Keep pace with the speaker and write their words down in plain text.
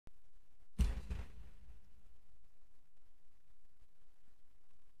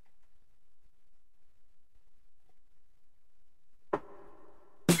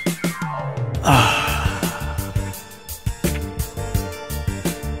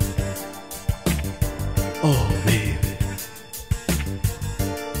Oh baby,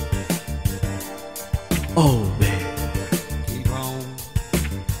 oh baby, Keep on,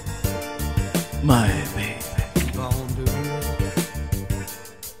 my baby. keep on doing it.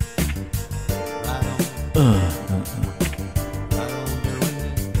 Right on, right on doing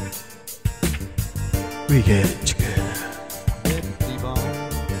it. We get it together. Baby, keep on,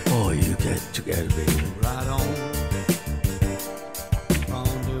 Oh, you get it together, baby. right on. Keep on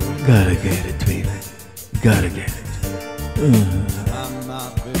doing it. Gotta get it, baby. Gotta get it. I'm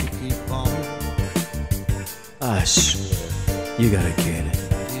not, baby, keep on. I swear, you gotta get it.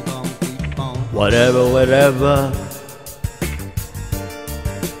 Keep on, keep on. Whatever, whatever.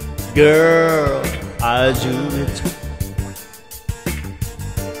 Girl, I'll do it.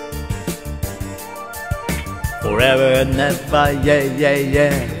 Forever and ever, yeah, yeah,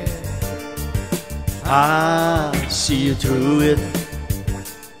 yeah. I'll see you through it.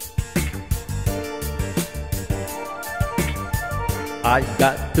 I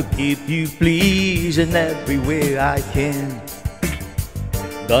got to keep you pleased in every way I can.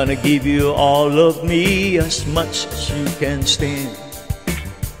 Gonna give you all of me as much as you can stand.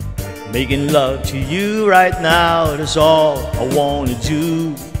 Making love to you right now, that's all I wanna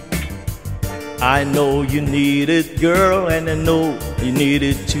do. I know you need it, girl, and I know you need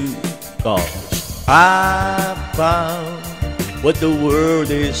it too. 'Cause I found what the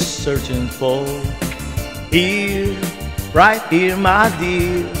world is searching for. Here, right here, my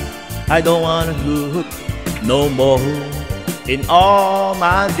dear, I don't wanna look no more. In all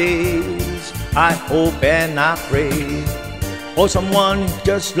my days, I hope and I pray for someone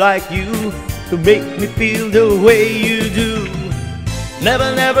just like you to make me feel the way you do.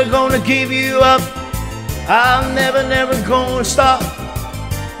 Never, never gonna give you up. I'm never, never gonna stop.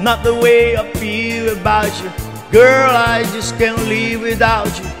 Not the way I feel about you, girl, I just can't live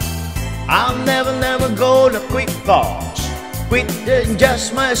without you. I'm never, never gonna quit, 'cause quit is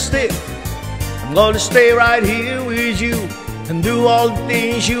just my stick. I'm gonna stay right here with you and do all the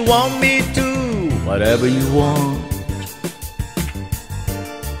things you want me to. Whatever you want,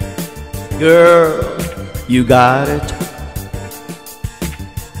 girl, you got it.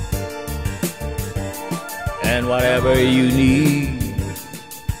 And whatever you need,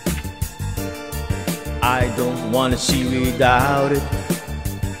 I don't wanna see without it.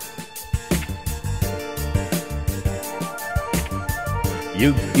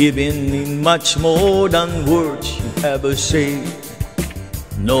 You've given me much more than words you ever say.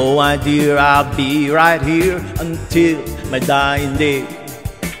 No idea I'll be right here until my dying day.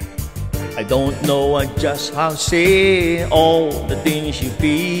 I don't know just how to say all the things you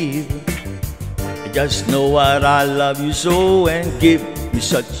feel. I just know what I love you so and give me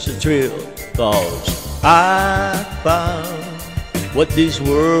such a thrill. 'Cause I found what this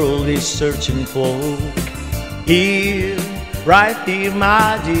world is searching for. Here, right here,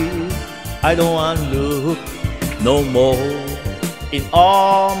 my dear, I don't want to look no more. In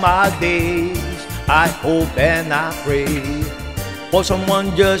all my days, I hope and I pray for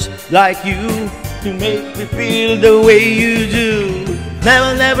someone just like you to make me feel the way you do.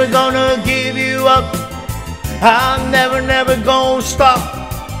 Never, never gonna give you up. I'm never, never gonna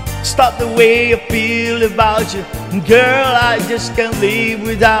stop the way I feel about you. Girl, I just can't live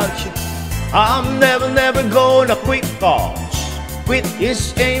without you. I'm never, never gonna quit, 'cause quit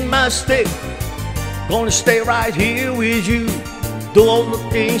is ain't my stick. Gonna stay right here with you, do all the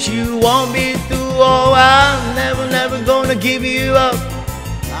things you want me to. Oh, I'm never, never gonna give you up.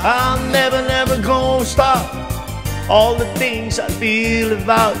 I'm never, never gonna stop all the things I feel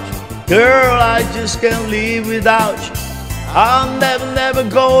about you. Girl, I just can't live without you. I'm never, never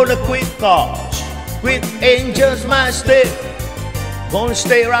gonna quit, 'cause quit ain't just my stick. Gonna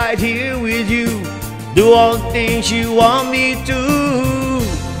stay right here with you, do all the things you want me to.